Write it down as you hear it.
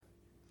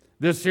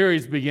This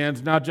series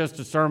begins not just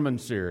a sermon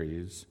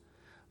series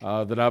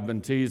that I've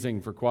been teasing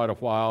for quite a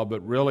while,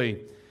 but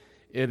really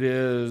it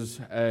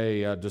is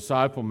a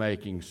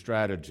disciple-making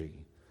strategy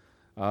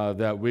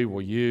that we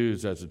will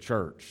use as a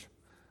church.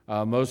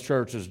 Most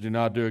churches do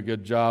not do a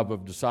good job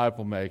of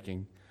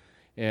disciple-making,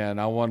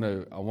 and I want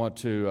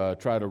to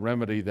try to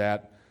remedy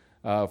that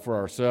for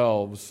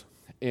ourselves,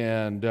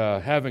 and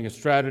having a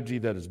strategy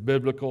that is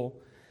biblical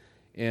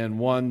and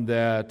one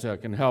that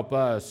can help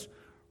us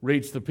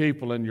reach the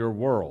people in your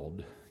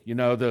world. You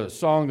know, the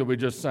song that we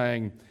just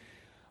sang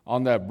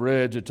on that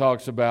bridge, it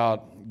talks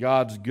about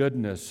God's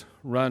goodness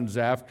runs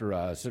after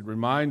us. It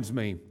reminds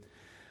me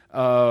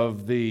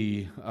of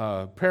the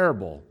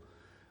parable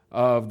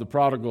of the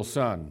prodigal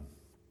son.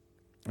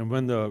 And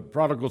when the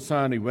prodigal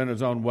son, he went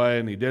his own way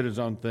and he did his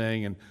own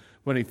thing, and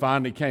when he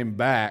finally came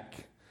back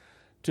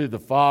to the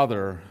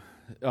father,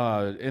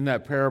 in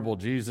that parable,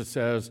 Jesus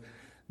says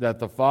that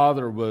the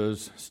father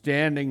was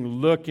standing,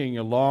 looking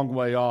a long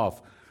way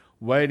off,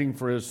 waiting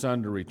for his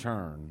son to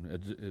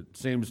return. It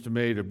seems to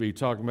me to be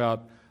talking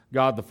about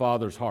God the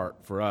Father's heart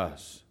for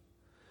us.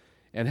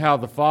 And how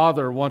the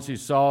father, once he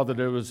saw that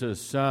it was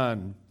his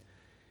son,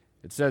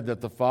 it said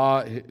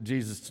that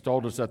Jesus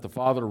told us that the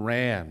father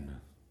ran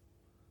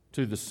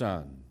to the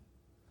son,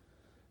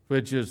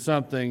 which is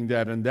something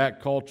that in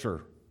that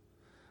culture,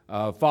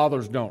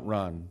 fathers don't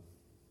run.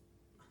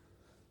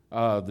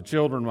 The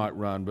children might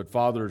run, but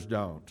fathers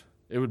don't.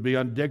 It would be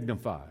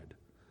undignified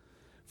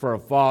for a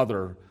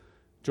father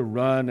to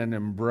run and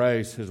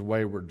embrace his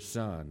wayward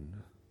son.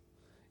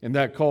 In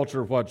that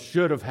culture, what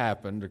should have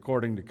happened,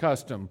 according to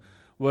custom,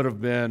 would have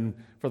been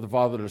for the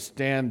father to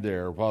stand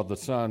there while the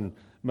son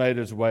made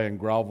his way and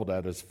groveled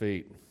at his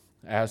feet,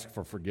 asked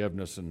for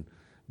forgiveness, and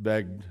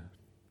begged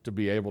to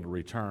be able to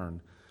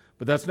return.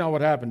 But that's not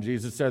what happened.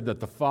 Jesus said that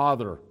the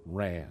father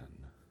ran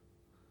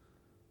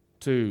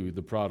to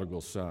the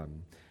prodigal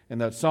son. And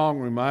that song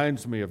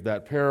reminds me of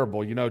that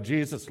parable. You know,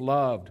 Jesus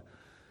loved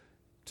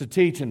to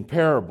teach in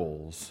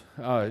parables.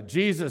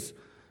 Jesus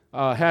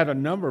had a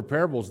number of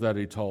parables that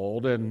he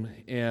told.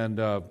 And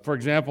for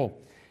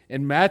example,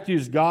 in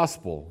Matthew's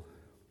gospel,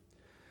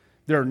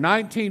 there are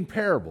 19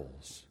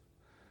 parables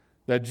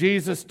that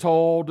Jesus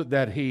told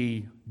that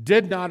he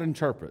did not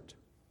interpret.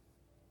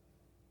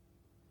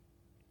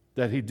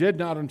 That he did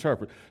not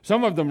interpret.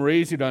 Some of them are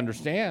easy to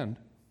understand,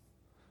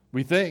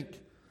 we think.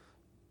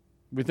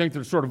 We think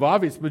they're sort of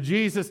obvious, but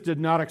Jesus did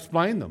not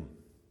explain them.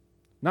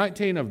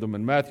 19 of them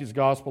in Matthew's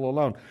gospel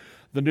alone.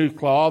 The new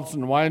cloths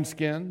and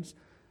wineskins,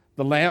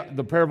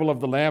 the parable of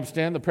the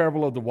lampstand, the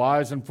parable of the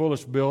wise and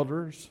foolish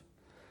builders,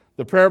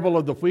 the parable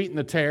of the wheat and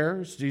the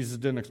tares. Jesus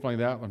didn't explain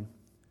that one.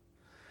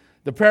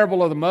 The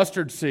parable of the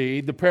mustard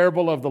seed, the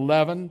parable of the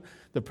leaven,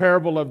 the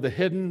parable of the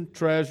hidden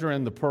treasure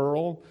and the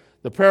pearl,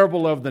 the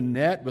parable of the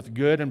net with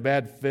good and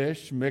bad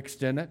fish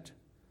mixed in it.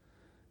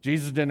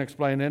 Jesus didn't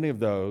explain any of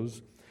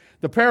those.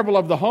 The parable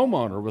of the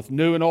homeowner with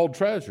new and old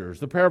treasures,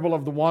 the parable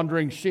of the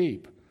wandering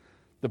sheep,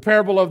 the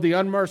parable of the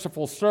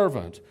unmerciful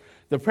servant,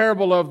 the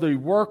parable of the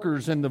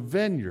workers in the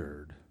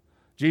vineyard.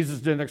 Jesus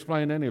didn't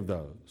explain any of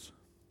those.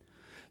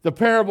 The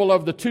parable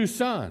of the two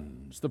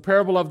sons, the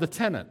parable of the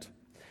tenant,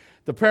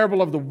 the parable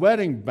of the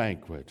wedding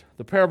banquet,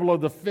 the parable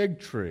of the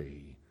fig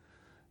tree.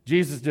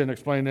 Jesus didn't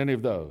explain any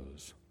of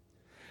those.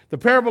 The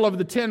parable of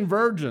the 10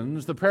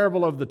 virgins, the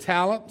parable of the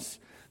talents,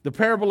 the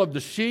parable of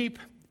the sheep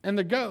and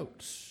the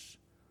goats.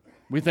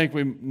 We think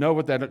we know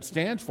what that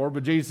stands for,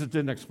 but Jesus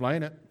didn't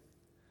explain it.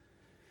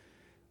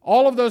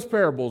 All of those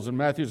parables in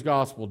Matthew's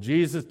gospel,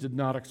 Jesus did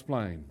not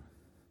explain.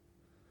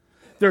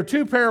 There are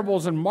 2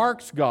 parables in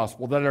Mark's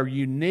gospel that are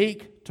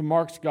unique to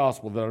Mark's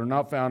gospel that are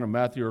not found in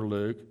Matthew or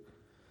Luke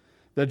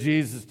that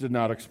Jesus did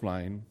not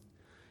explain.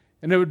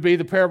 And it would be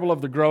the parable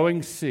of the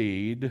growing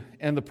seed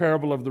and the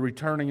parable of the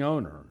returning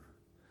owner.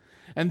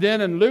 And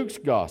then in Luke's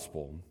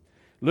gospel,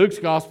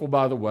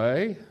 by the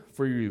way,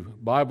 for you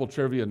Bible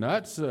trivia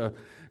nuts,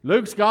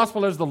 Luke's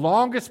gospel is the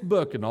longest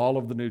book in all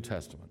of the New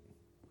Testament.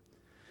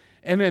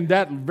 And in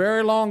that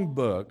very long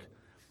book,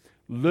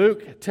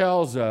 Luke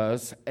tells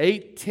us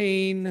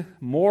 18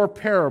 more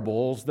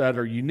parables that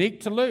are unique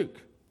to Luke,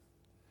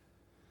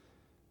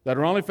 that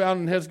are only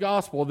found in his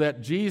gospel, that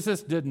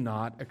Jesus did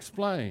not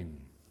explain.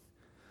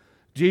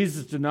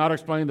 Jesus did not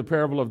explain the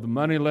parable of the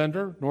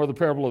moneylender, nor the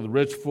parable of the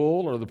rich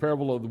fool, or the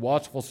parable of the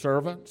watchful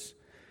servants.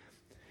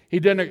 He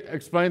didn't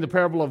explain the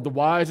parable of the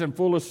wise and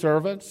foolish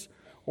servants,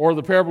 or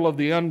the parable of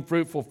the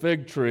unfruitful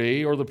fig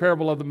tree, or the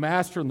parable of the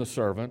master and the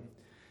servant.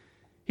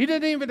 He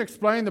didn't even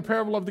explain the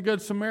parable of the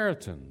Good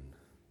Samaritan.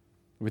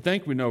 We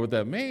think we know what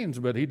that means,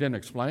 but he didn't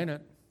explain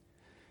it.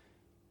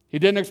 He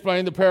didn't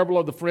explain the parable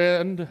of the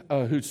friend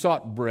who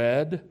sought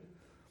bread,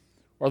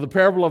 or the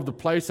parable of the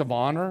place of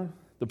honor,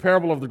 the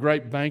parable of the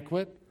great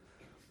banquet.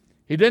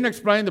 He didn't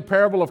explain the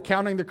parable of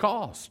counting the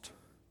cost,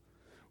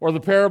 or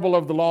the parable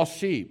of the lost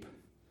sheep,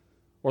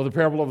 or the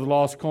parable of the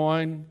lost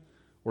coin,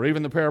 or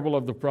even the parable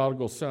of the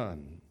prodigal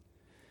son.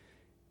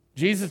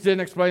 Jesus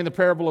didn't explain the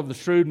parable of the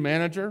shrewd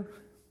manager.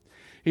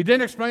 He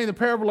didn't explain the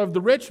parable of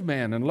the rich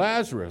man and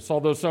Lazarus,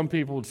 although some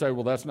people would say,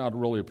 well, that's not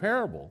really a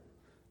parable.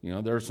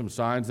 There are some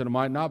signs that it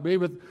might not be,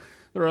 but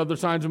there are other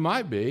signs it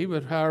might be,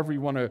 but however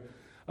you want to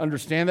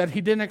understand that,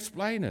 he didn't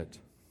explain it.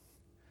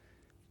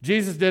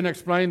 Jesus didn't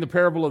explain the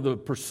parable of the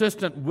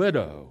persistent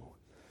widow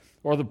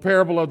or the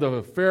parable of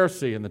the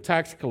Pharisee and the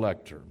tax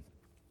collector.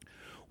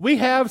 We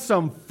have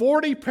some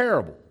 40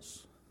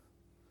 parables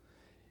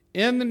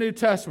in the New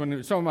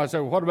Testament. Someone might say,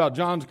 well, what about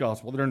John's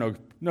gospel? There are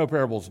no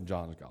parables in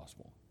John's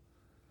gospel.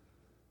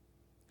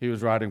 He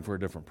was writing for a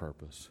different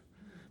purpose.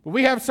 But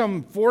we have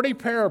some 40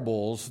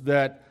 parables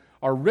that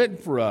are written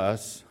for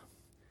us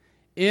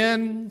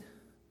in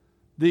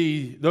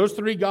those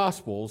three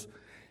gospels,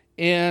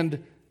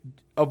 and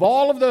of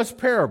all of those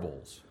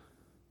parables,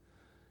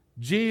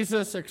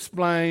 Jesus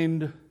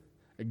explained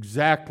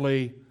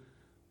exactly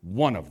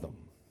one of them.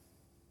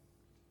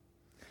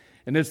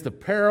 And it's the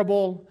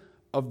parable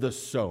of the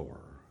sower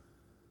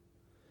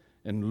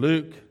in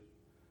Luke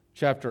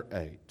chapter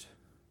 8,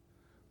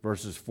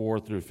 verses 4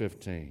 through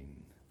 15.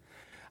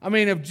 I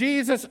mean, if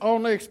Jesus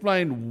only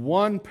explained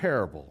one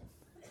parable,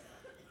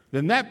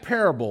 then that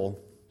parable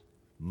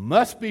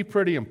must be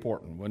pretty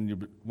important,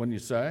 when you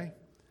say?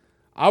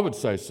 I would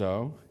say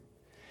so.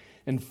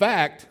 In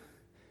fact,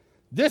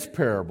 this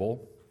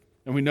parable,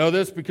 and we know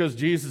this because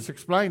Jesus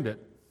explained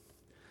it,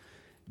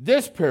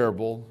 this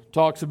parable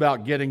talks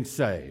about getting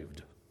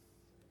saved.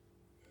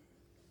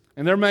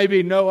 And there may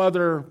be no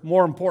other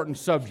more important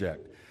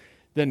subject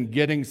than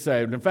getting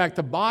saved. In fact,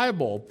 the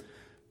Bible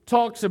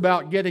talks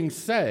about getting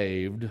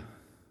saved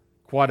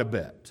quite a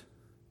bit.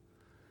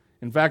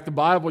 In fact, the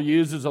Bible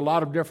uses a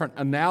lot of different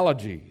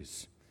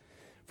analogies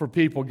for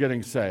people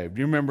getting saved.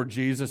 You remember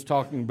Jesus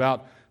talking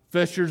about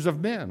fishers of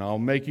men. I'll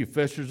make you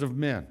fishers of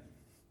men.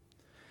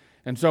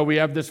 And so we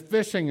have this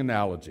fishing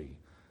analogy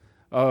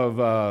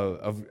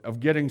of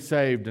getting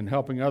saved and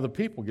helping other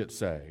people get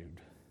saved.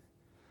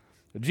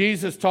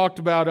 Jesus talked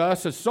about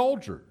us as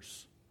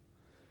soldiers.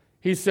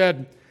 He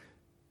said,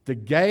 the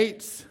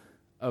gates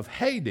of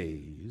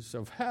Hades,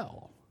 of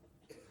hell,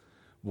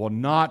 will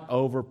not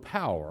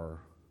overpower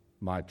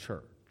my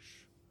church.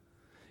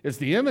 It's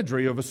the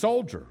imagery of a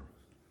soldier,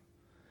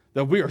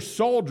 that we are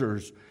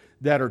soldiers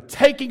that are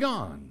taking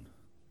on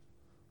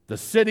the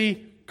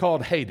city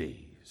called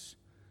Hades.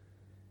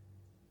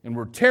 And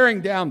we're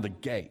tearing down the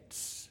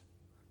gates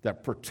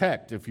that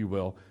protect, if you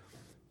will,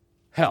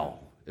 hell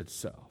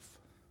itself.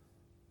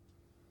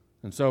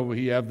 And so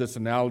we have this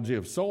analogy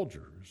of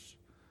soldiers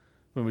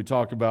when we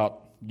talk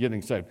about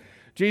getting saved.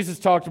 Jesus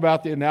talked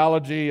about the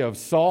analogy of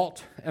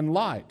salt and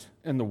light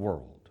in the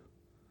world.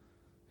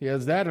 He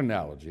has that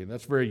analogy, and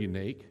that's very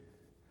unique.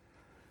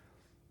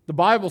 The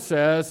Bible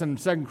says in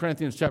 2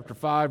 Corinthians chapter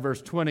 5,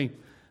 verse 20,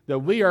 that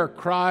we are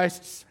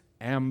Christ's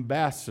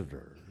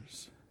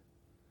ambassadors.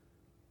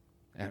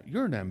 And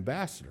you're an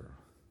ambassador.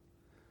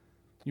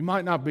 You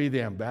might not be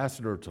the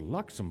ambassador to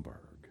Luxembourg.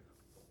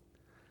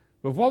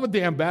 But what would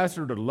the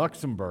ambassador to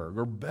Luxembourg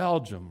or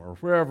Belgium or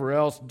wherever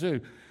else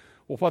do?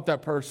 Well, what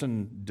that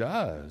person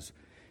does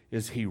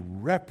is he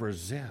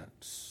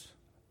represents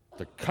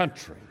the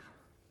country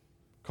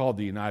called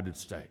the United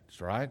States,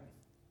 right?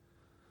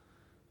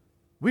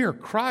 We are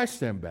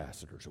Christ's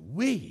ambassadors.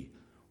 We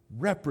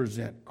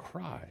represent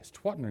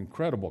Christ. What an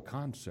incredible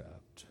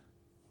concept.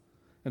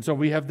 And so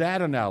we have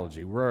that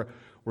analogy. We're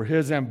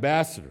his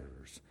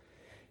ambassadors.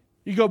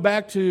 You go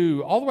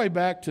all the way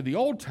back to the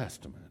Old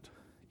Testament,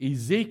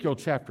 Ezekiel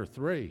chapter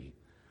 3,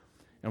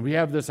 and we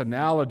have this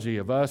analogy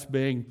of us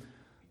being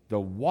the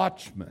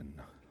watchman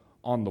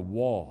on the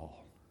wall.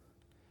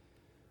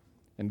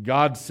 And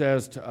God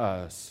says to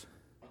us,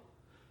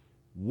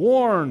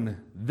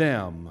 warn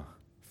them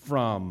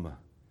from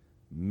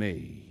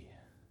me.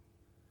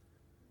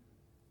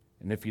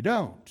 And if you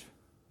don't,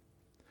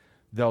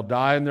 they'll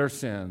die in their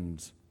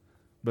sins,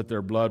 but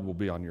their blood will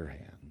be on your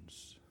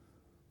hands.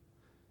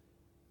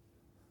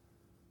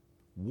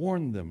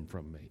 Warn them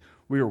from me.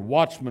 We are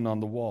watchmen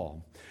on the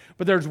wall.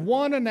 But there's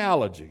one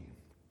analogy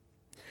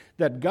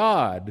that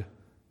God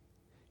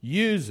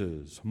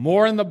uses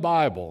more in the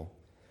Bible,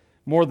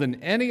 more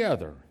than any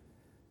other,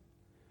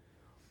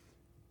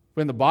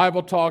 when the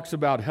Bible talks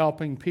about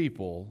helping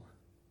people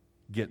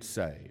get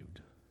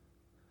saved.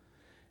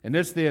 And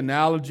it's the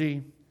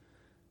analogy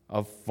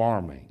of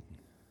farming.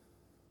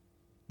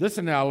 This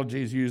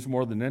analogy is used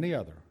more than any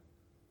other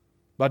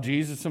by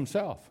Jesus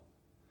himself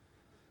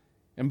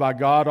and by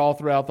God all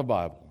throughout the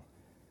Bible.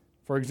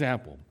 For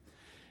example,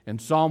 in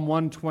Psalm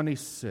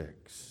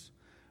 126,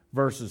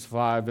 verses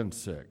 5 and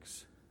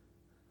 6,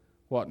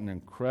 what an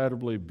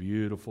incredibly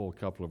beautiful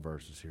couple of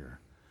verses here.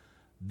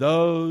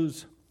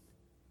 Those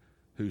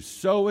who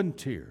sow in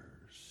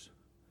tears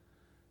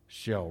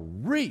shall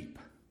reap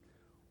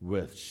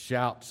with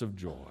shouts of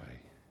joy.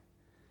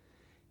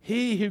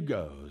 He who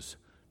goes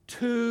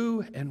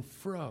to and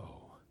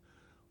fro,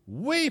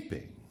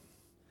 weeping,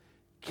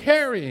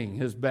 carrying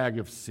his bag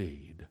of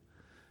seed,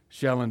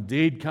 shall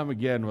indeed come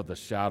again with a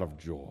shout of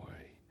joy,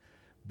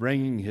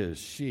 bringing his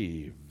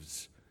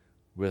sheaves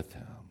with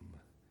him.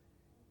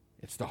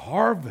 It's the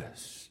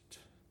harvest.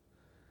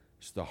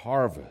 It's the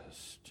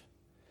harvest.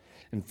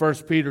 In 1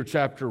 Peter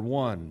chapter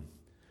 1,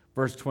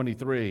 verse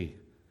 23,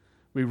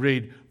 We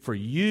read, "For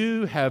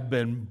you have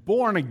been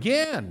born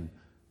again,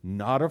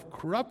 not of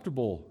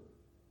corruptible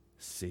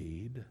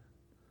seed,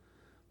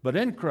 but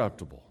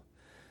incorruptible.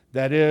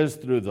 That is,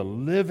 through the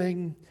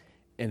living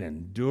and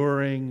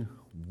enduring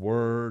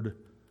Word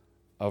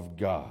of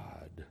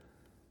God."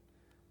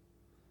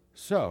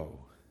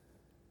 So,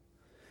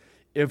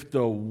 if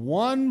the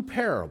one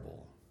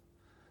parable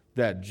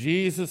that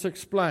Jesus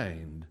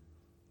explained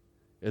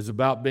is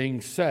about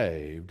being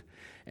saved,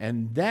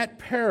 and that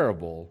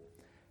parable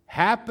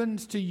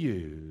happens to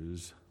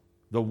use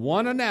the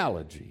one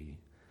analogy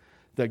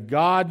that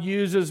God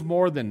uses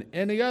more than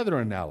any other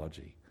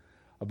analogy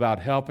about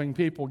helping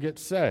people get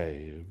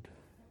saved,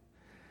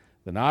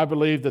 then I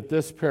believe that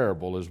this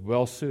parable is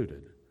well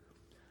suited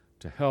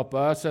to help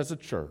us as a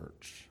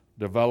church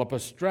develop a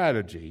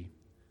strategy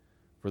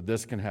where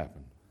this can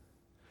happen,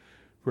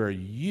 where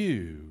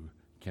you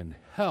can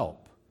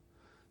help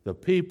the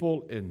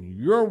people in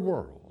your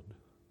world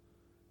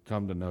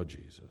come to know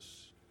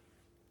Jesus.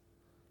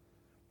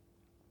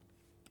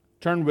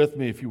 Turn with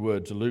me, if you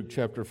would, to Luke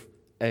chapter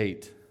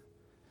 8,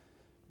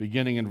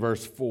 beginning in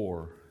verse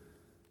 4.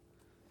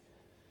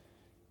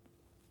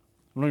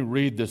 Let me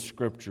read this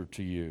scripture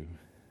to you.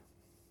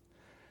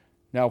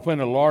 "Now, when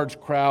a large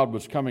crowd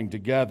was coming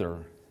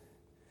together,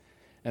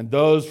 and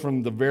those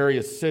from the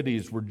various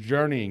cities were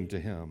journeying to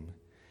him,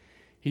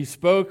 he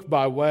spoke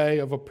by way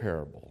of a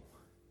parable."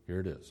 Here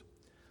it is.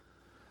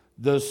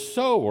 "The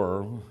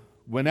sower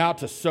went out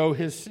to sow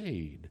his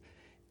seed.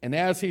 And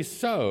as he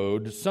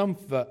sowed, some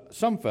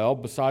fell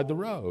beside the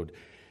road,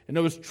 and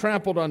it was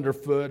trampled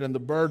underfoot, and the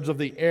birds of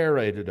the air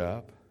ate it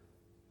up.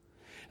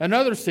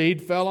 Another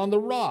seed fell on the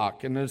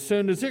rock, and as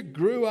soon as it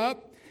grew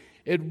up,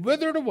 it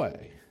withered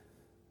away,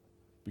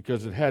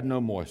 because it had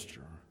no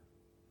moisture.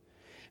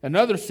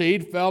 Another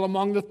seed fell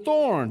among the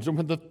thorns, and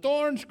when the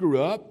thorns grew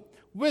up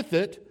with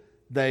it,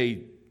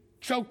 they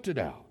choked it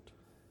out.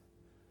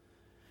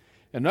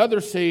 Another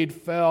seed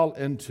fell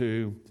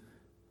into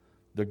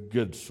the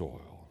good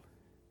soil.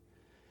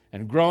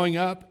 And growing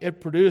up,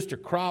 it produced a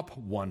crop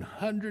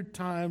 100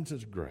 times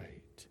as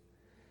great."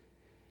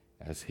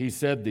 As he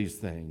said these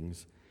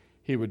things,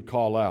 he would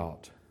call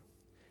out,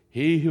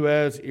 "He who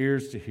has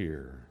ears to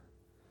hear,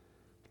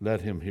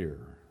 let him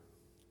hear."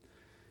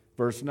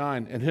 Verse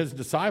 9, "And his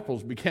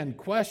disciples began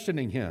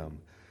questioning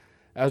him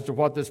as to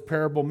what this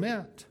parable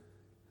meant.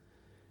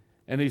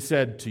 And he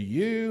said, 'To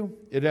you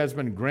it has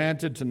been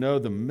granted to know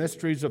the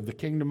mysteries of the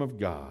kingdom of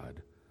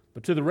God,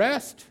 but to the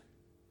rest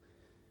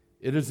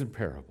it is in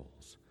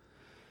parables.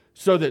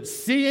 So that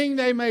seeing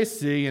they may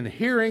see, and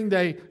seeing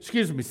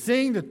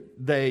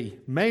that they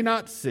may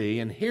not see,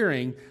 and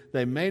hearing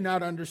they may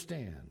not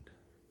understand.'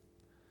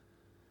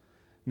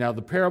 Now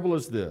the parable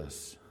is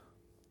this: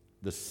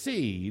 the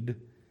seed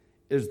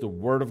is the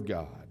word of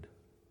God.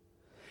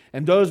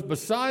 And those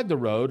beside the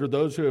road are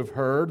those who have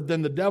heard.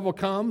 Then the devil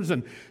comes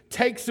and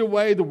takes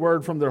away the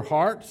word from their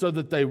heart, so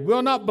that they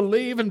will not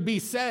believe and be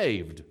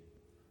saved.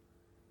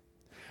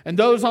 And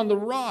those on the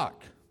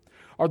rock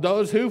are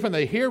those who, when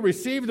they hear,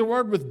 receive the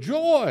word with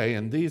joy,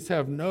 and these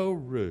have no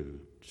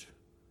root.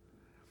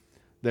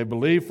 They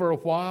believe for a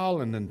while,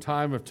 and in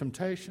time of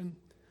temptation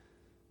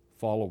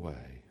fall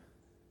away.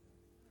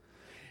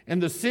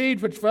 And the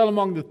seed which fell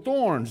among the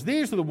thorns,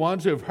 these are the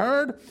ones who have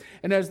heard,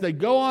 and as they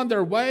go on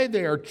their way,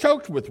 they are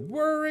choked with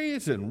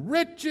worries and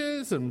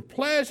riches and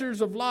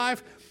pleasures of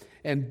life,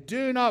 and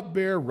do not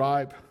bear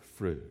ripe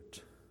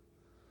fruit.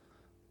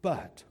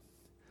 But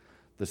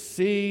the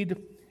seed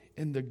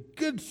in the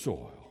good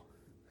soil,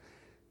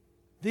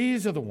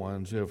 these are the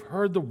ones who have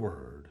heard the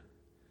word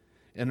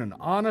in an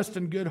honest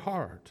and good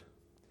heart,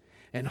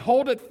 and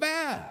hold it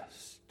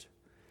fast,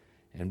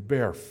 and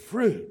bear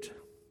fruit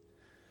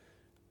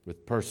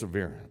with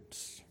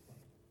perseverance."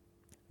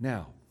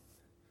 Now,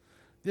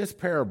 this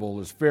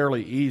parable is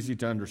fairly easy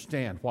to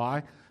understand.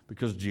 Why?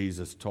 Because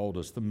Jesus told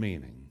us the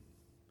meaning.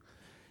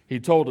 He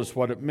told us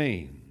what it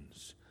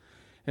means.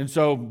 And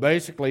so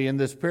basically in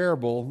this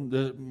parable,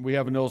 we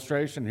have an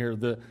illustration here.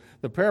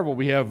 The parable,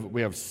 we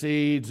have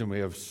seeds, and we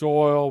have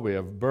soil, we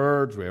have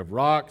birds, we have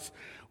rocks,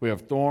 we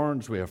have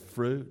thorns, we have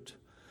fruit.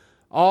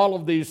 All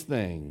of these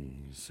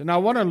things. And I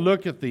want to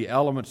look at the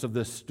elements of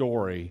this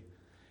story,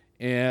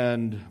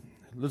 and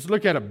let's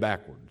look at it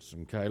backwards,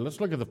 okay?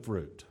 Let's look at the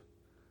fruit.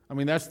 I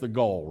mean, that's the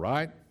goal,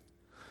 right?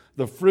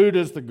 The fruit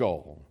is the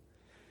goal.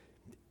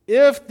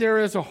 If there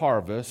is a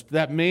harvest,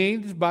 that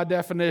means, by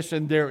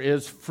definition, there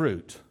is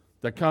fruit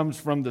that comes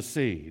from the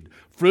seed.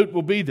 Fruit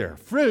will be there.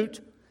 Fruit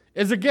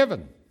is a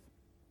given.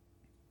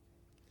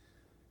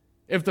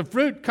 If the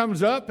fruit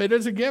comes up, it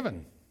is a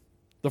given.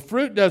 The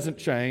fruit doesn't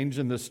change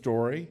in this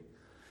story.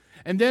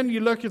 And then you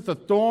look at the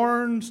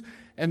thorns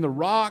and the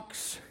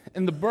rocks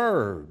and the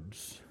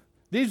birds.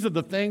 These are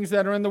the things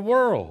that are in the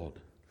world.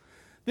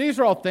 These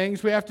are all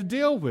things we have to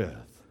deal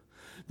with.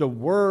 The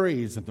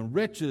worries and the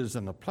riches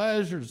and the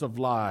pleasures of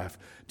life,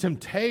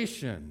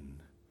 temptation,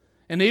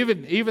 and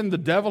even the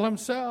devil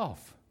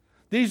himself.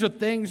 These are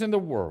things in the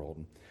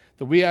world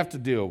that we have to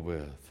deal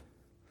with.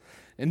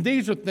 And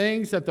these are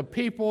things that the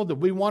people that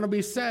we want to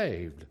be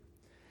saved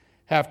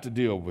have to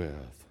deal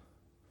with.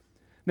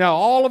 Now,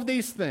 all of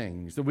these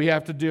things that we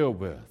have to deal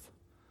with,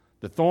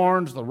 the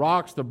thorns, the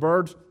rocks, the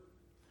birds,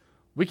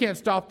 we can't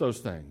stop those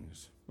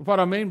things. What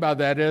I mean by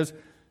that is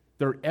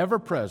they're ever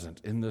present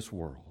in this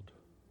world.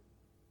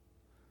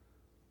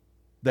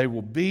 They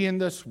will be in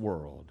this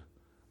world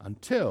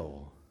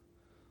until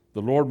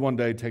the Lord one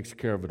day takes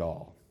care of it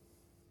all.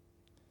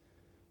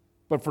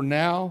 But for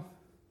now,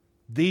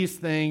 these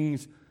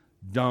things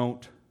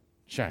don't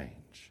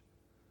change.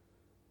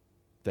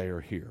 They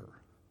are here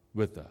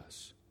with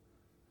us.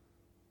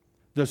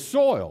 The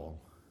soil,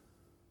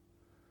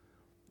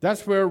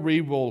 that's where we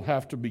will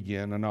have to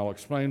begin, and I'll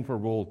explain where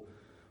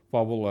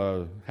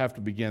we'll have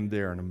to begin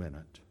there in a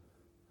minute.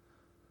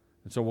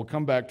 And so we'll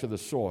come back to the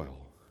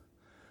soil.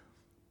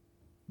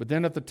 But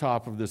then at the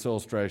top of this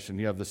illustration,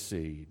 you have the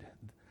seed.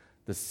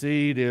 The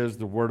seed is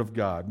the Word of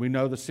God. We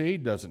know the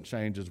seed doesn't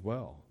change as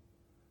well.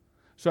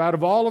 So out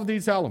of all of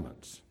these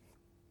elements,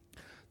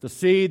 the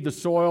seed, the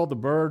soil, the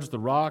birds, the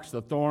rocks,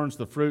 the thorns,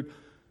 the fruit,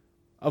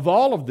 of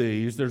all of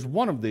these, there's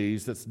one of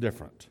these that's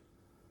different.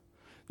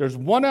 There's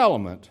one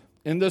element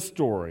in this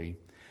story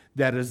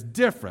that is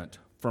different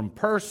from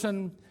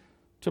person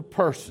to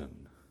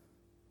person.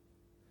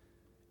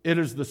 It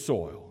is the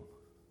soil.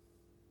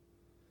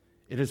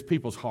 It is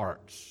people's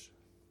hearts.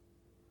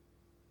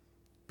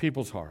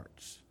 People's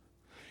hearts.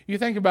 You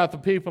think about the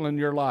people in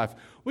your life.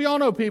 We all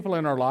know people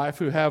in our life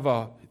who have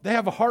a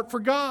heart for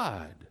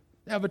God.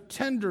 They have a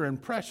tender and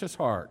precious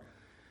heart.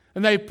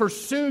 And they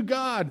pursue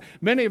God.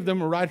 Many of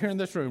them are right here in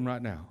this room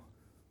right now.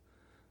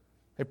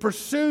 They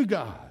pursue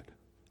God.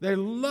 They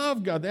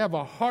love God. They have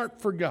a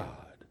heart for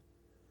God.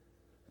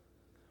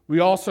 We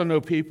also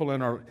know people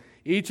in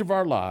each of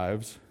our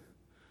lives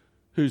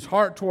whose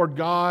heart toward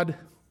God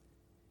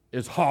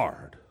is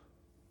hard.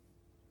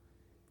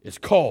 It's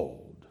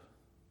cold.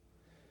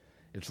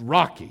 It's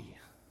rocky.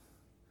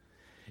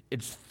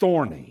 It's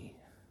thorny.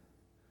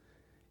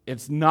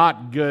 It's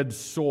not good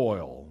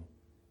soil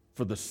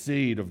for the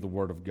seed of the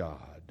Word of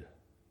God.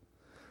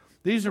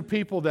 These are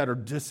people that are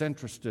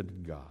disinterested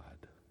in God.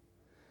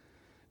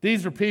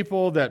 These are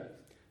people that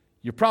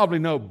you probably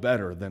know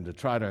better than to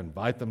try to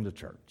invite them to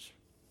church.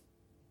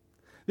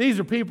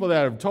 These are people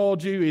that have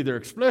told you either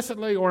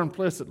explicitly or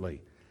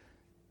implicitly,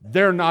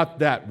 they're not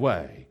that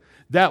way.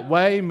 That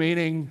way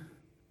meaning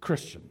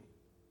Christian.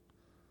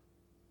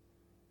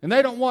 And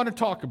they don't want to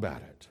talk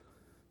about it.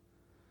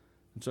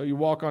 And so you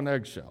walk on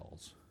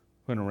eggshells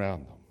when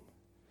around them.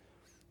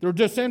 They're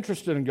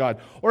disinterested in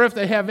God. Or if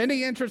they have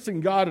any interest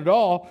in God at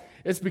all,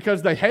 it's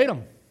because they hate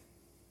Him.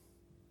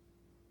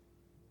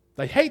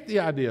 They hate the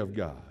idea of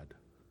God.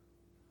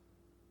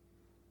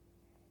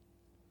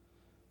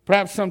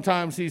 Perhaps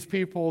sometimes these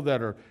people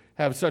that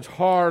have such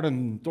hard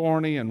and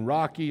thorny and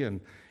rocky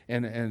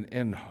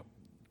and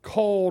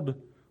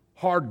cold,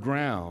 hard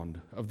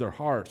ground of their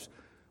hearts,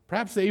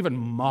 perhaps they even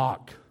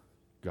mock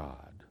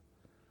God.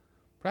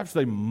 Perhaps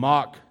they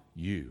mock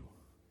you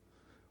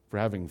for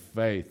having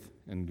faith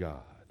in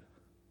God.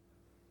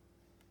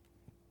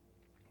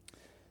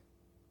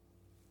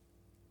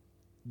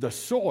 The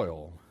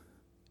soil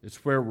is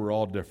where we're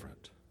all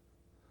different.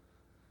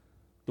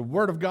 The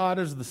Word of God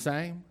is the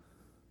same.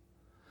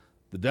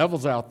 The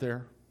devil's out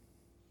there.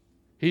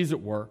 He's at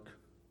work.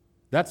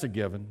 That's a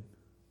given.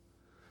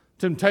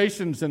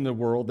 Temptations in the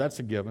world, that's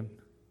a given.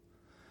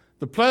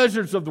 The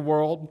pleasures of the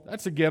world,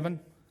 that's a given.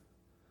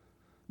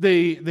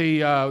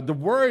 The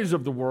worries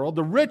of the world,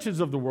 the riches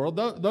of the world,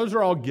 those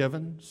are all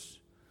givens.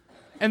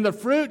 And the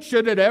fruit,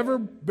 should it ever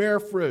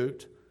bear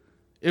fruit,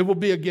 it will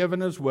be a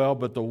given as well.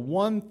 But the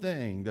one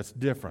thing that's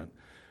different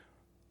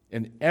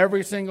in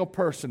every single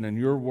person in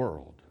your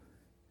world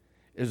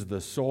is the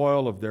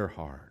soil of their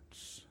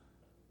hearts.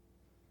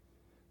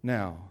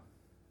 Now,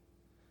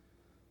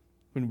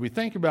 when we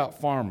think about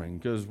farming,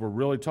 because we're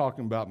really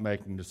talking about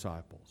making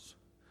disciples,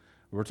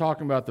 we're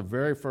talking about the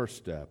very first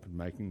step in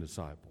making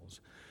disciples.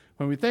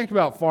 When we think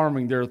about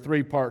farming, there are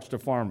three parts to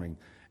farming.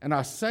 And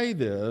I say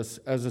this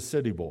as a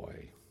city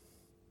boy.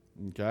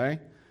 Okay?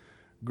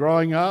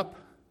 Growing up,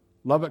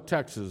 Lubbock,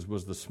 Texas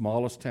was the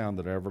smallest town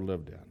that I ever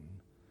lived in.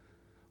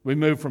 We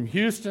moved from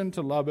Houston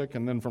to Lubbock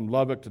and then from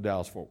Lubbock to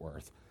Dallas-Fort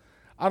Worth.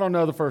 I don't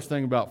know the first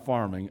thing about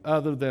farming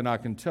other than I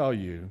can tell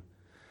you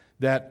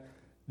that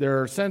there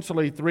are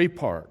essentially three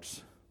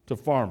parts to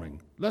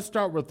farming. Let's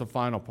start with the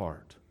final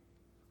part,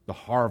 the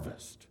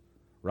harvest,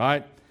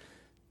 right?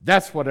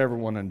 That's what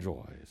everyone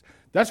enjoys.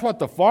 That's what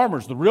the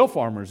farmers, the real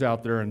farmers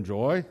out there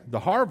enjoy, the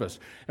harvest.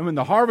 And when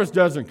the harvest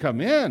doesn't come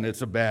in,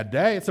 it's a bad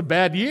day, it's a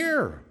bad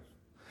year.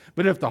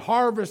 But if the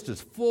harvest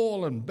is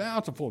full and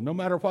bountiful, no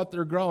matter what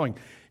they're growing,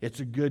 it's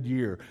a good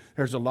year.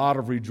 There's a lot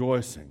of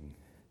rejoicing.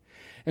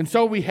 And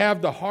so we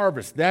have the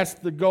harvest. That's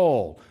the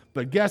goal.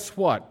 But guess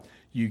what?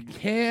 You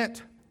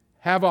can't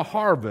have a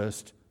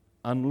harvest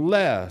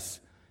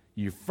unless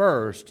you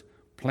first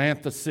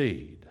plant the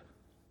seed.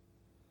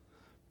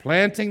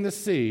 Planting the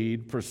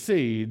seed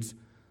precedes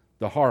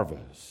the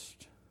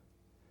harvest.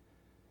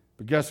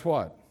 But guess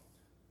what?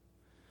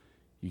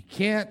 You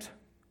can't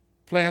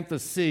plant the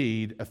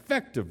seed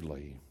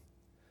effectively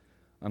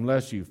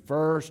unless you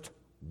first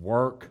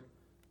work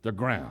the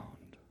ground.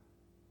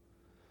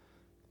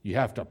 You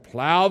have to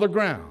plow the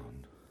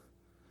ground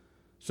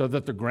so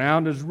that the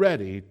ground is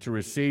ready to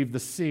receive the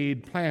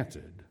seed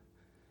planted,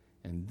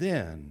 and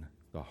then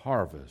the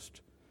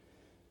harvest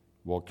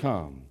will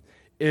come.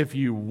 If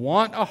you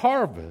want a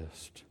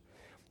harvest,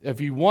 if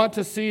you want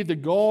to see the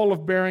goal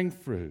of bearing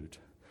fruit,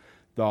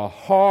 the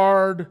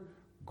hard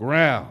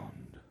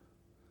ground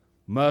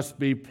must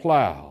be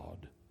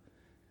plowed,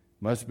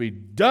 must be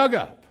dug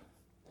up,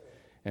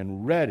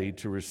 and ready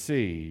to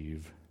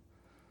receive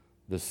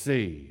the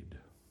seed.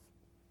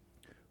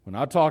 When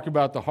I talk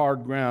about the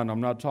hard ground,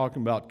 I'm not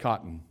talking about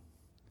cotton.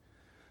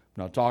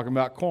 I'm not talking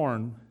about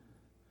corn.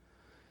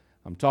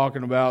 I'm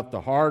talking about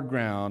the hard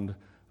ground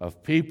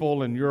of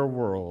people in your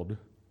world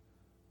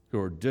who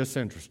are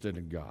disinterested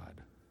in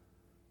God.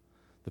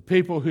 The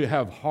people who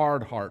have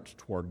hard hearts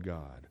toward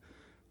God,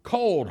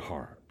 cold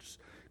hearts,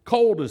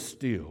 cold as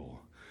steel,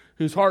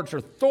 whose hearts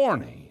are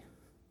thorny,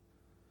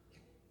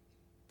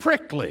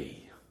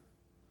 prickly,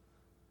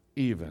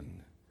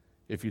 even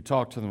if you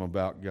talk to them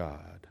about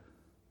God.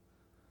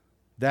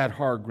 That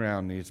hard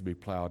ground needs to be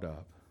plowed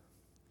up.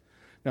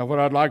 Now, what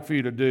I'd like for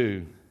you to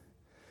do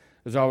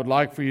is I would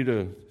like for you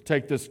to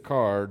take this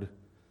card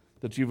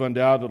that you've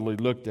undoubtedly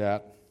looked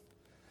at,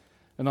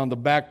 and on the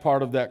back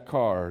part of that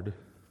card,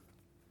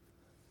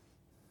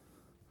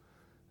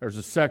 there's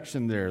a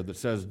section there that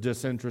says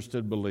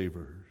disinterested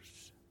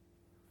believers.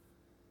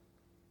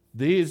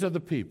 These are the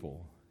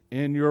people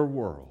in your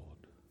world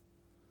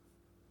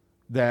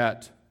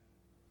that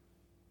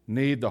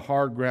need the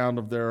hard ground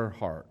of their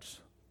hearts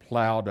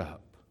plowed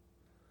up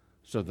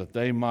so that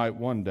they might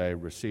one day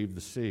receive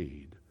the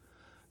seed,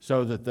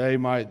 so that they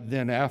might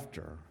then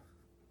after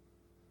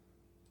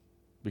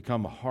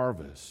become a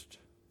harvest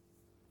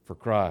for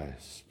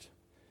Christ.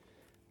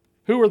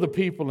 Who are the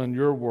people in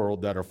your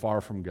world that are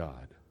far from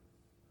God?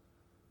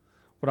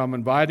 What I'm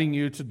inviting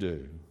you to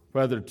do,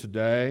 whether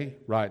today,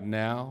 right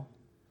now,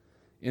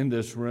 in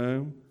this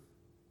room,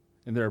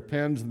 and there are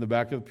pens in the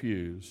back of the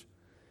pews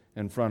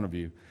in front of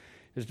you,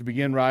 is to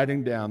begin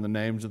writing down the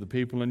names of the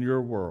people in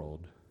your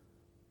world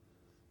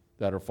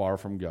that are far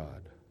from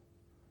God.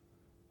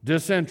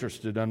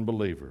 Disinterested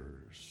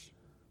unbelievers.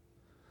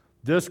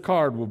 This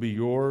card will be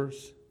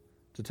yours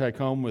to take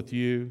home with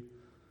you,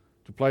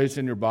 to place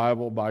in your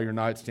Bible, by your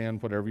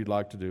nightstand, whatever you'd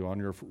like to do, on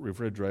your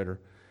refrigerator.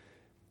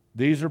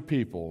 These are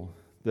people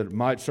that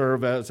might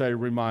serve as a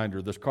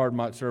reminder. This card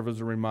might serve as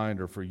a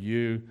reminder for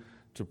you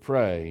to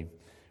pray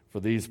for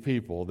these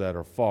people that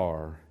are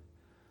far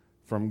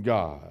from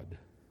God.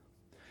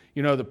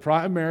 You know, the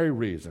primary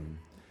reason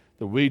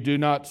that we do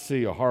not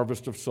see a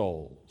harvest of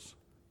souls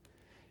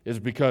is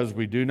because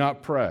we do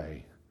not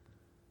pray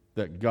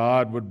that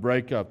God would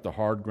break up the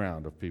hard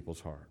ground of people's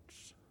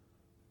hearts.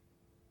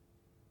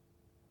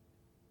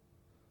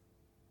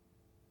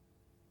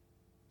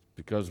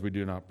 Because we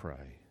do not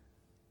pray.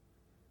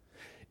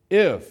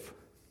 If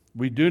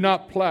we do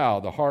not plow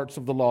the hearts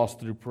of the lost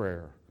through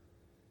prayer,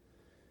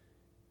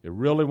 it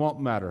really won't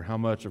matter how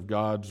much of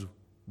God's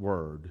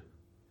word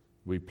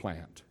we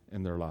plant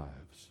in their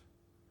lives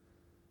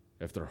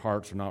if their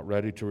hearts are not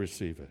ready to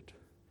receive it.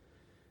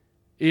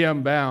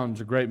 E.M.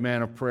 Bounds, a great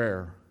man of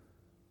prayer,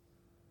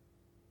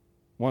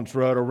 once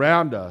wrote,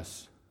 "Around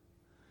us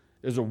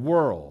is a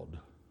world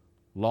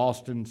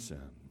lost in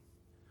sin.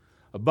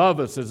 Above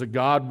us is a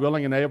God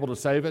willing and able to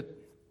save it.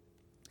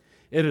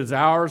 It is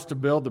ours to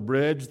build the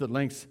bridge that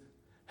links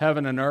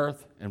heaven and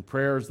earth, and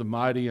prayer is the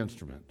mighty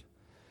instrument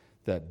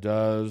that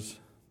does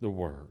the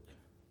work."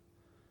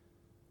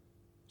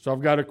 So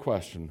I've got a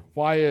question.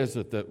 Why is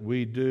it that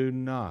we do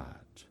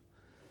not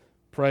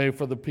pray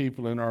for the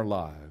people in our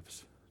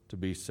lives to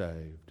be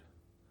saved?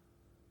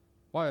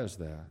 Why is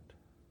that?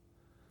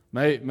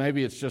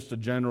 Maybe it's just a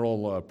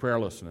general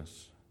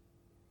prayerlessness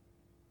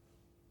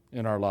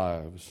in our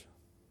lives.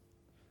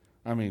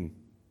 I mean,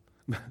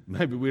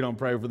 maybe we don't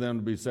pray for them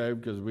to be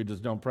saved because we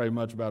just don't pray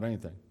much about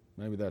anything.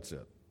 Maybe that's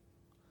it.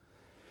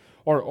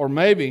 Or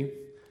maybe,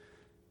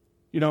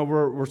 you know,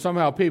 we're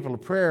somehow people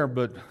of prayer,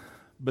 but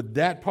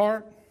that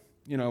part,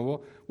 you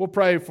know, we'll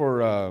pray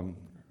for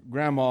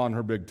grandma and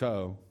her big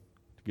toe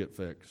to get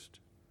fixed.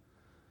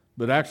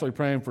 But actually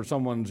praying for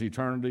someone's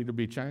eternity to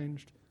be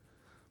changed,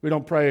 we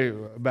don't pray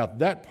about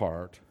that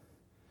part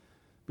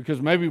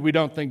because maybe we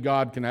don't think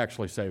God can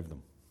actually save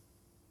them.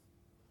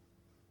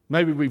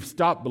 Maybe we've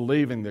stopped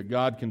believing that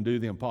God can do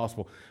the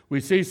impossible.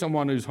 We see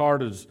someone whose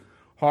heart is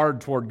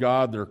hard toward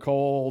God, they're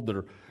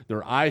cold,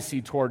 they're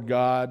icy toward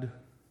God,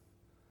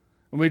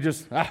 and we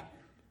just,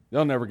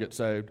 they'll never get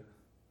saved.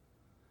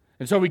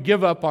 And so we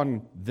give up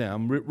on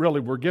them.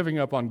 Really, we're giving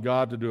up on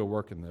God to do a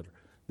work in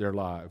their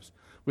lives.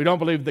 We don't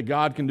believe that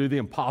God can do the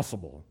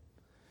impossible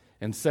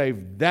and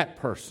save that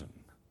person.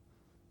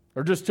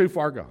 They're just too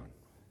far gone,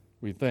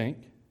 we think.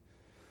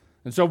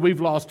 And so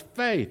we've lost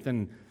faith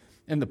in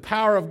the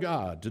power of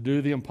God to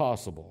do the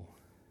impossible.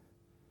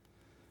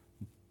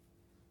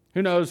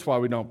 Who knows why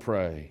we don't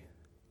pray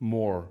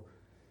more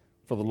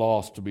for the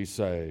lost to be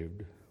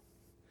saved?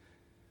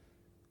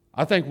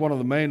 I think one of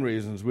the main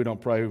reasons we don't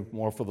pray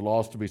more for the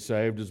lost to be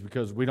saved is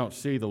because we don't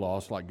see the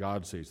lost like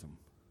God sees them.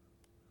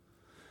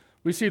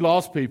 We see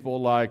lost people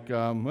like,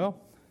 they're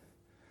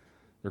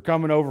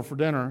coming over for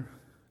dinner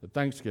at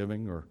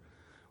Thanksgiving,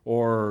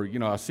 or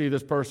I see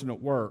this person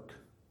at work.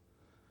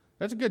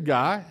 That's a good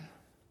guy.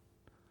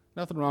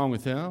 Nothing wrong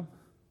with him.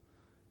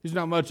 He's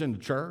not much into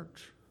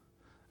church.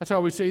 That's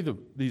how we see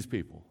these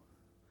people.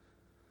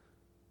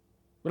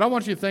 But I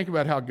want you to think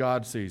about how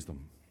God sees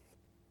them.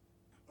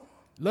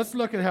 Let's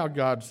look at how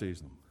God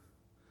sees them.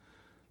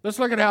 Let's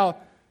look at how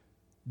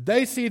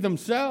they see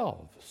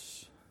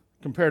themselves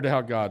compared to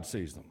how God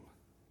sees them.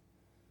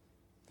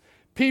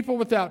 People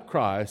without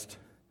Christ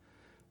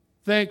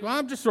think,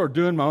 I'm just sort of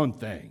doing my own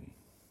thing,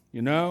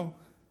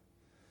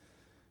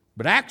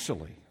 But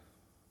actually,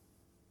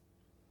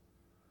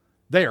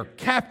 they are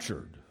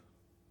captured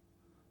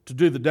to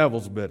do the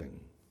devil's bidding.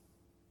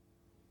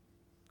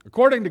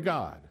 According to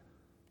God,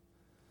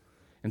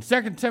 in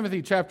 2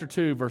 Timothy chapter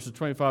 2, verses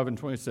 25 and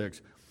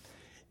 26,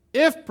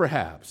 if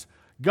perhaps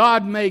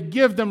God may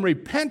give them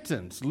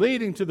repentance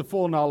leading to the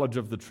full knowledge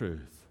of the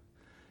truth,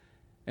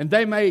 and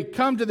they may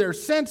come to their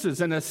senses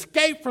and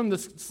escape from the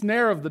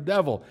snare of the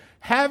devil,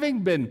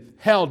 having been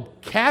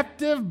held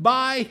captive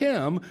by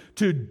him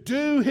to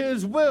do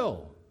his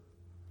will.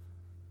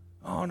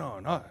 Oh, no,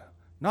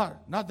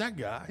 not that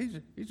guy.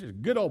 He's just a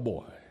good old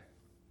boy.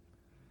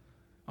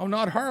 Oh,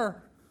 not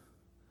her.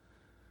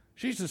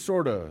 She's just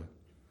sort of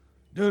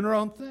doing her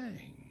own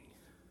thing.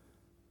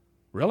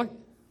 Really?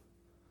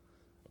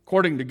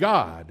 According to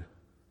God,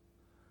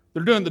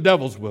 they're doing the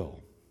devil's will.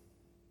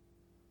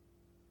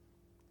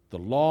 The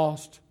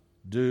lost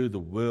do the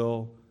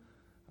will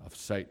of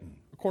Satan,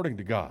 according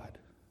to God.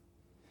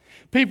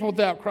 People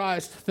without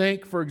Christ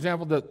think, for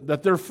example,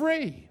 that they're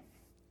free.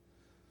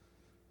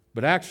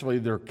 But actually,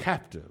 they're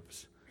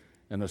captives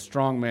in a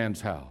strong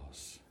man's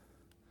house.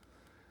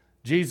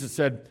 Jesus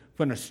said,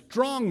 when a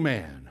strong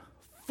man,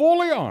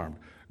 fully armed,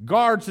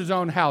 guards his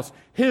own house,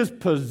 his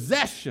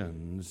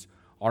possessions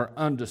are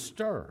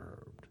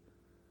undisturbed.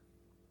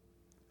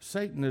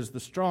 Satan is the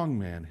strong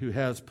man who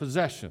has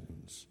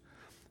possessions.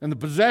 And the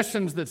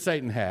possessions that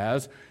Satan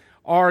has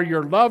are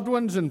your loved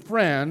ones and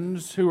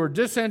friends who are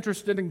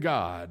disinterested in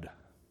God.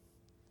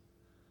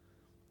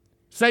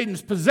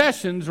 Satan's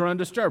possessions are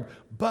undisturbed.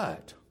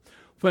 But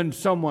when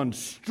someone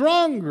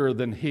stronger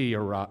than he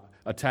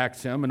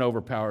attacks him and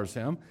overpowers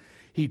him,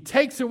 he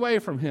takes away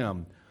from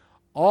him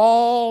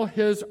all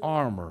his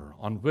armor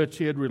on which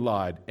he had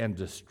relied and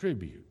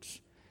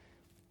distributes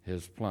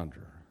his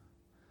plunder.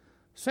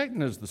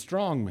 Satan is the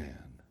strong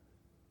man,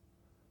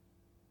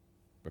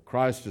 but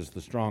Christ is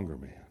the stronger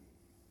man.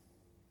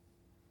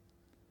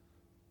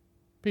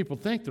 People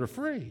think they're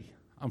free.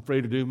 I'm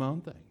free to do my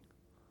own thing.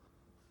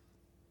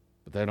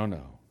 But they don't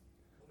know.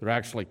 They're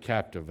actually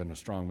captive in a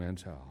strong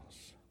man's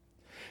house.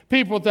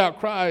 People without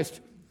Christ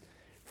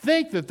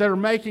think that they're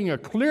making a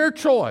clear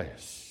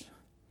choice,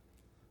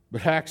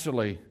 but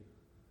actually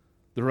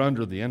they're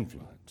under the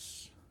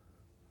influence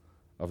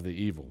of the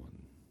evil one.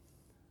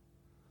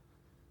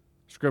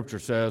 Scripture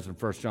says in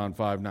 1 John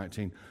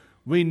 5:19,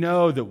 we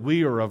know that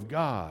we are of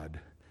God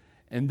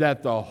and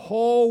that the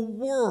whole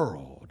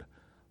world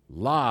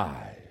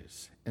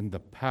lies in the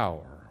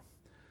power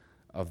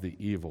of the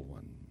evil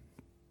one.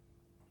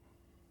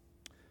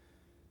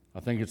 I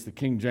think it's the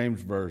King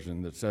James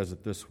Version that says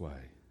it this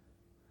way,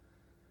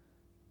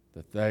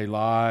 that they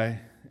lie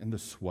in the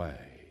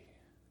sway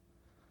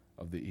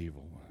of the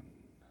evil one.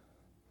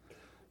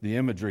 The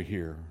imagery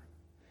here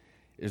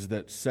is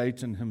that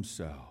Satan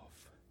himself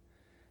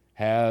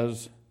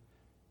has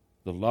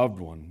the loved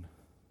one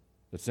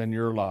that's in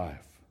your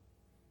life,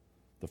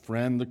 the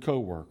friend, the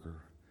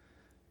coworker,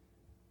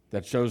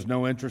 that shows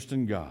no interest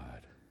in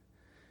God.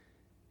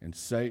 And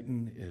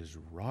Satan is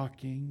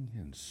rocking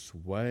and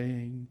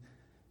swaying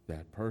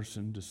that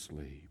person to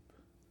sleep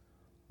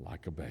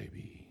like a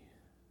baby.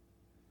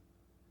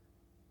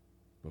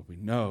 But we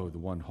know the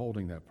one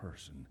holding that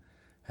person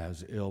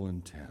has ill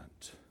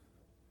intent.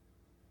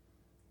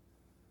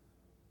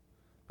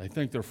 They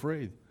think they're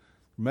free,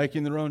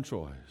 making their own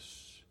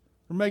choice.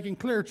 They're making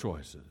clear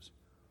choices.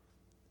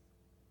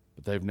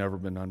 But they've never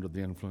been under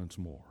the influence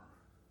more.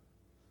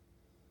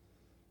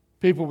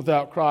 People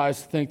without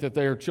Christ think that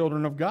they are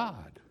children of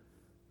God.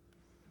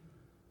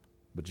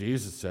 But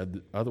Jesus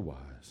said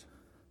otherwise.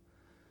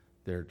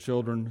 They're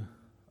children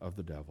of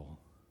the devil.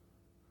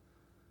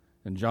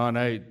 In John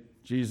 8,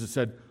 Jesus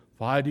said,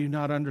 why do you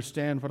not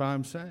understand what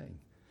I'm saying?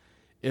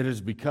 It is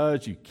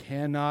because you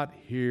cannot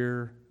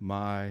hear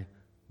my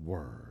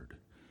word.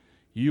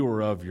 You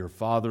are of your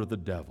father the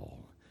devil,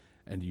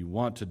 and you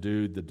want to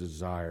do the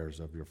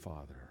desires of your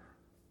father.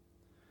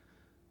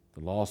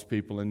 The lost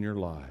people in your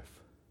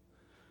life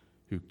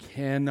who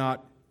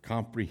cannot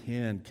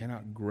comprehend,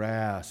 cannot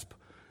grasp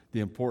the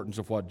importance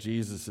of what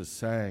Jesus is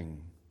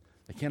saying.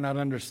 They cannot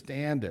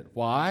understand it.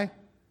 Why?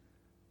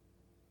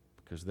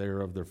 Because they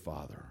are of their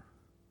father,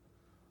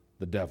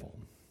 the devil.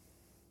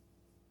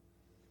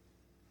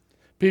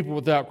 People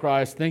without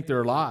Christ think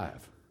they're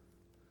alive.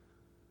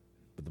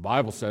 But the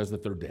Bible says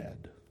that they're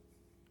dead.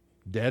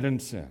 Dead in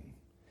sin.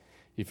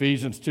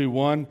 Ephesians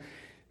 2:1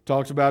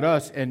 talks about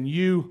us, and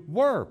you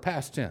were,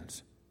 past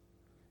tense.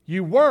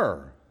 You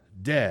were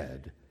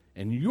dead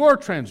in your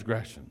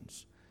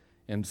transgressions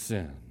and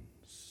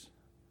sins.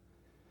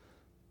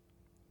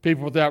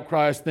 People without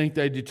Christ think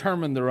they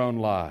determine their own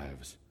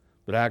lives,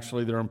 but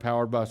actually they're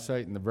empowered by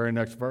Satan. The very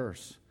next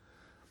verse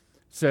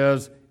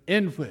says,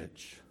 in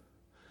which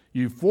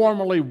you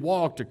formerly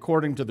walked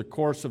according to the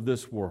course of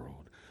this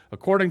world,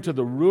 according to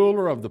the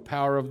ruler of the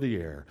power of the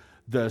air,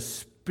 the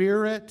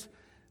spirit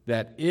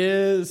that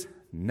is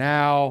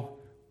now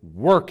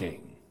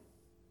working.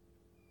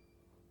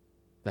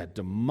 That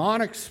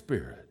demonic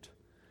spirit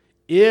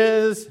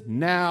is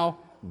now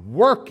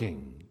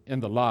working in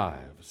the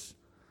lives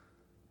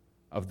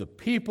of the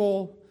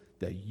people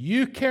that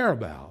you care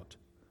about,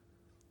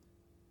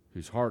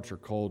 whose hearts are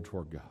cold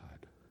toward God.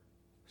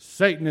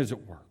 Satan is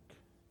at work.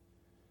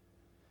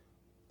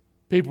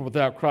 People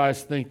without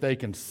Christ think they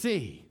can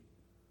see.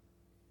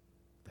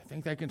 They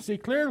think they can see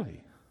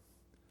clearly,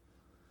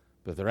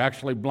 but they're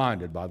actually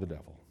blinded by the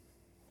devil.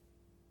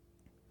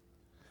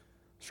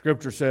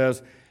 Scripture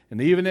says,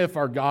 and even if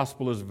our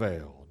gospel is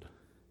veiled,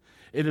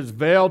 it is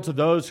veiled to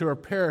those who are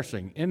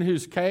perishing, in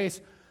whose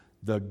case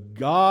the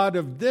God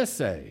of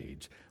this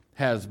age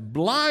has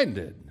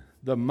blinded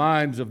the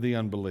minds of the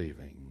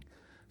unbelieving,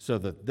 so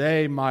that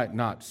they might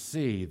not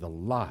see the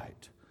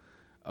light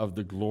of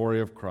the glory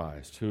of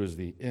Christ, who is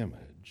the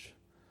image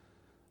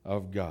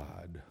of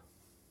God.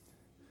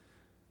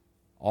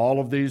 All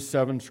of these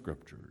 7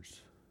 scriptures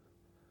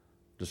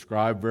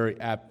describe very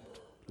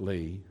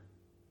aptly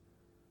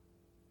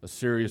a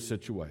serious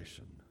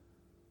situation.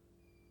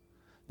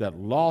 That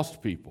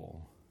lost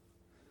people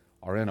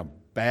are in a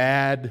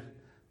bad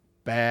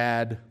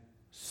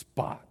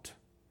spot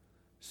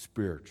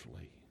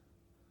spiritually.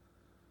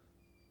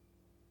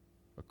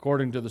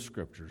 According to the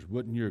scriptures,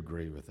 wouldn't you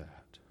agree with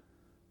that?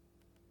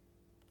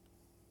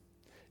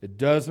 It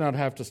does not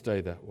have to stay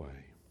that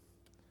way.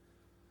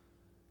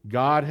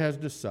 God has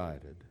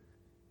decided,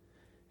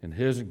 in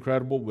His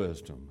incredible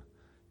wisdom,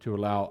 to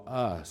allow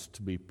us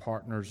to be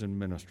partners in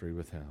ministry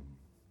with Him,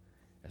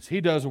 as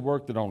He does a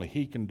work that only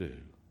He can do.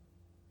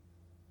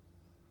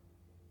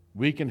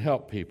 We can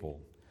help people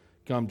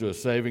come to a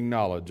saving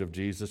knowledge of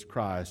Jesus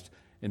Christ,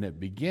 and it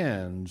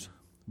begins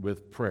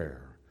with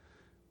prayer,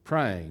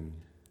 praying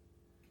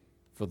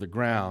for the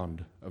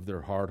ground of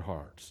their hard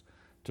hearts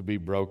to be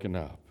broken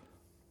up.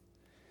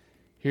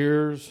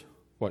 Here's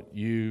what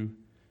you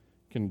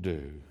can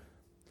do.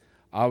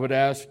 I would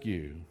ask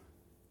you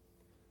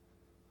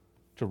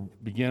to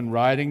begin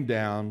writing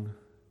down,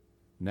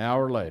 now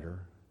or later,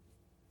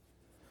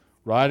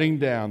 writing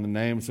down the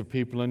names of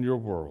people in your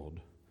world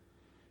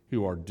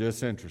who are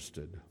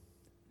disinterested,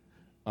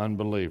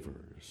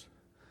 unbelievers.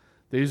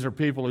 These are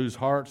people whose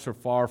hearts are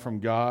far from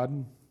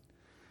God.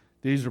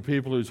 These are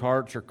people whose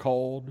hearts are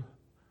cold,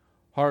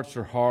 hearts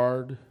are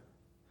hard.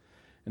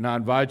 And I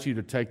invite you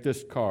to take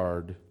this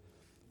card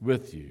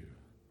with you.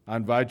 I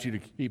invite you to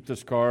keep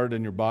this card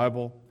in your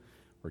Bible,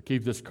 or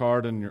keep this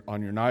card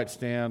on your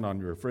nightstand, on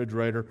your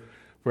refrigerator,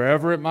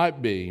 wherever it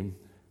might be,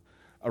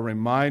 a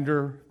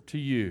reminder to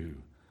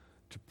you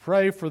to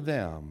pray for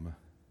them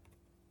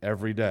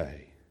every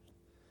day.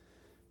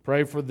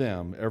 Pray for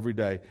them every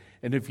day.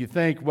 And if you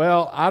think,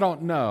 well, I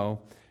don't know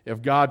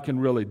if God can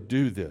really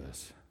do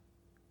this,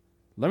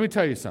 let me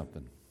tell you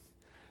something.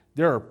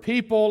 There are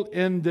people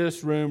in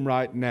this room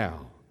right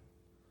now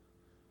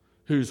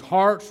whose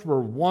hearts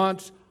were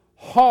once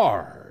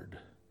hard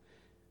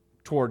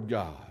toward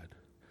God,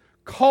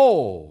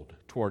 cold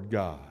toward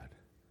God,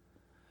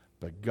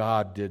 but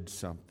God did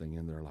something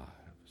in their lives.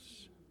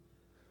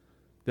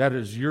 That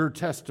is your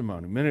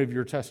testimony, many of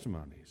your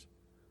testimonies,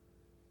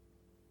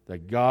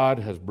 that God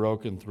has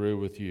broken through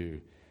with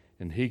you,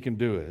 and He can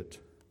do it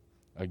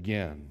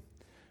again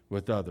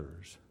with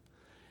others.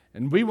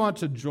 And we want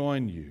to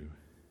join you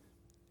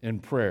in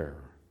prayer.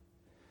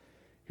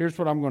 Here's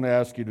what I'm going to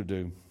ask you to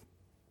do.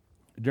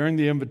 During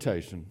the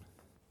invitation,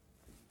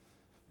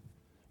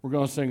 we're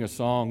going to sing a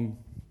song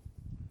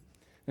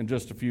in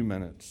just a few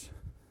minutes.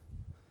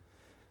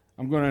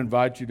 I'm going to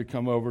invite you to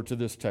come over to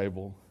this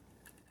table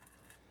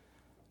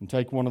and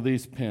take one of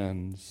these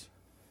pens.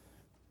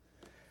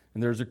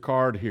 And there's a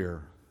card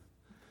here.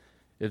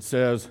 It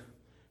says,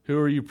 who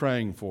are you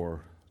praying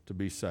for to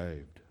be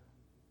saved?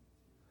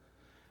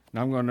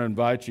 And I'm going to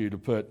invite you to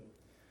put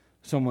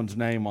someone's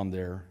name on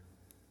there.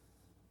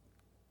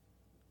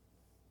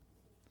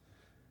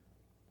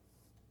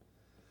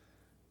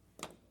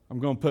 I'm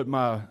going to put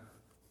my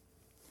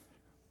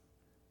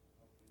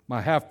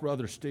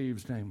half-brother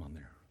Steve's name on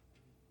there.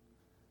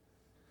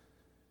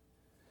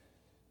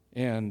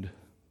 And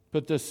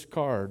put this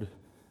card,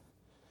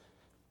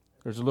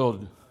 there's a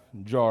little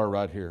jar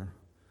right here.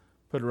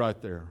 Put it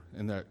right there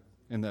in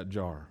that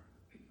jar.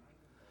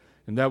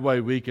 And that way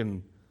we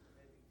can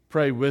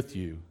pray with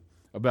you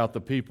about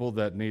the people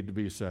that need to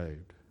be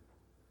saved.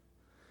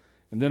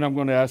 And then I'm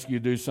going to ask you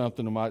to do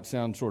something that might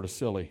sound sort of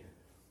silly,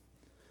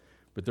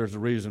 but there's a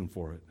reason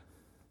for it.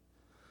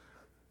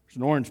 There's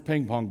an orange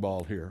ping pong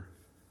ball here.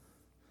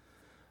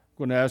 I'm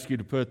going to ask you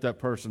to put that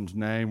person's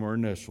name or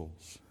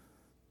initials.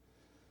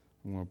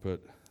 I'm going to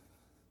put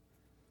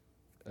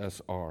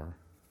SR.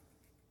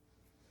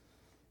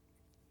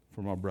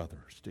 for my brother,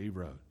 Steve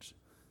Rhodes.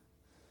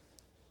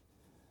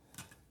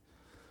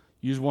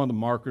 Use one of the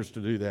markers to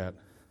do that.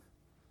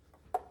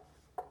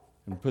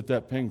 And put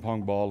that ping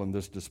pong ball in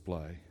this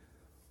display.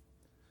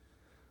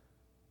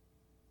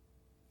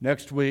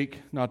 Next week,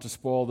 not to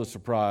spoil the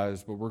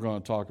surprise, but we're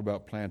going to talk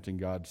about planting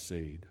God's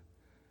seed.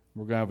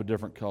 We're going to have a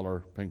different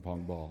color ping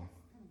pong ball.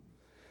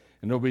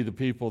 And it'll be the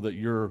people that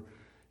you're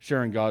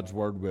sharing God's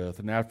word with.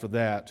 And after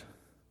that,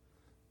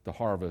 the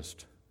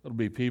harvest. It'll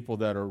be people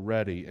that are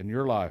ready in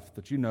your life,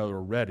 that you know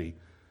are ready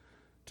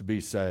to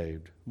be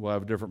saved. We'll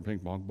have a different ping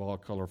pong ball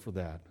color for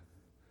that.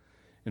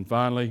 And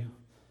finally,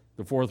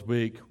 the fourth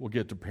week, we'll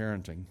get to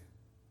parenting.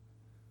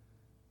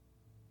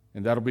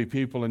 And that'll be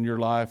people in your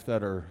life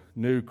that are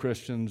new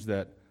Christians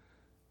that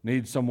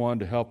need someone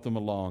to help them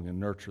along and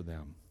nurture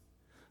them.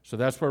 So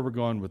that's where we're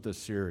going with this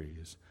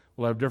series.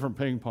 We'll have different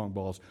ping pong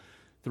balls.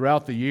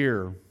 Throughout the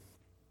year,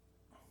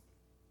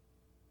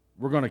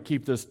 we're going to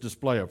keep this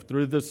display up.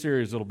 Through this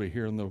series, it'll be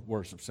here in the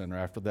worship center.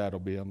 After that, it'll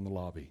be in the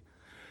lobby.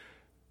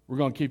 We're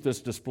going to keep this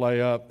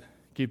display up,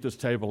 keep this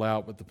table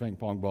out with the ping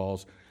pong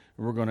balls,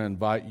 and we're going to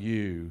invite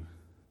you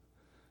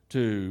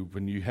to,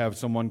 when you have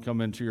someone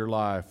come into your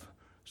life,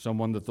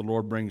 someone that the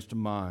Lord brings to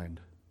mind,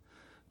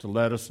 to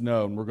let us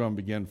know, and we're going to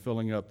begin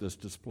filling up this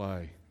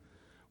display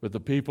with the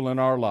people in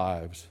our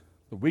lives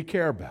that we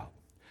care about,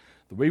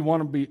 that we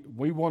want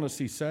to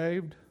see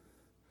saved,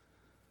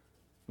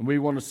 and we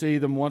want to see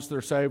them, once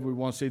they're saved, we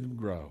want to see them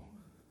grow.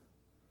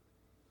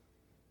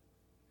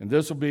 And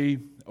this will be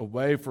a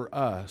way for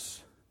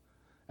us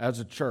as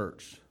a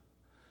church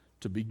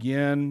to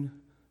begin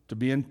to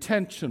be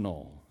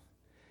intentional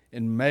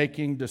in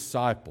making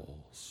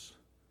disciples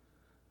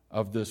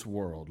of this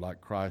world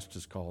like Christ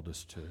has called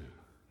us to.